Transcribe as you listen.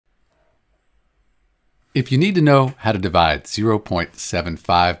If you need to know how to divide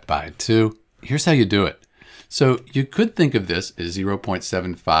 0.75 by 2, here's how you do it. So you could think of this as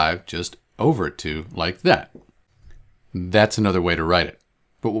 0.75 just over 2 like that. That's another way to write it.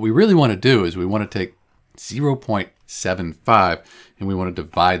 But what we really want to do is we want to take 0.75 and we want to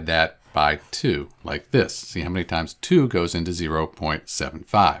divide that by 2 like this. See how many times 2 goes into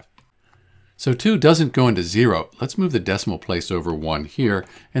 0.75. So 2 doesn't go into 0. Let's move the decimal place over 1 here,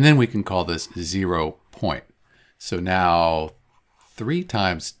 and then we can call this 0 point. So now 3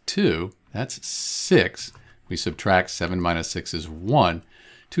 times 2, that's 6. We subtract 7 minus 6 is 1.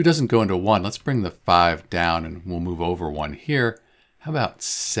 2 doesn't go into 1. Let's bring the 5 down and we'll move over 1 here. How about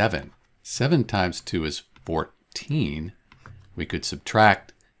 7? 7 times 2 is 14. We could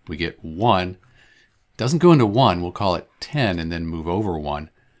subtract, we get 1. Doesn't go into 1, we'll call it 10 and then move over 1.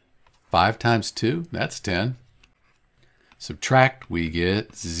 5 times 2, that's 10. Subtract, we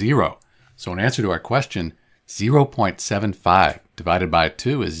get 0. So in answer to our question, 0.75 divided by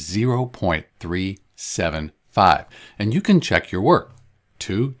 2 is 0.375. And you can check your work.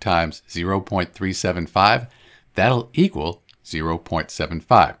 2 times 0.375, that'll equal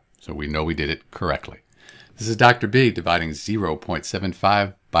 0.75. So we know we did it correctly. This is Dr. B dividing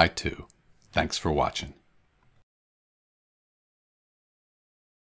 0.75 by 2. Thanks for watching.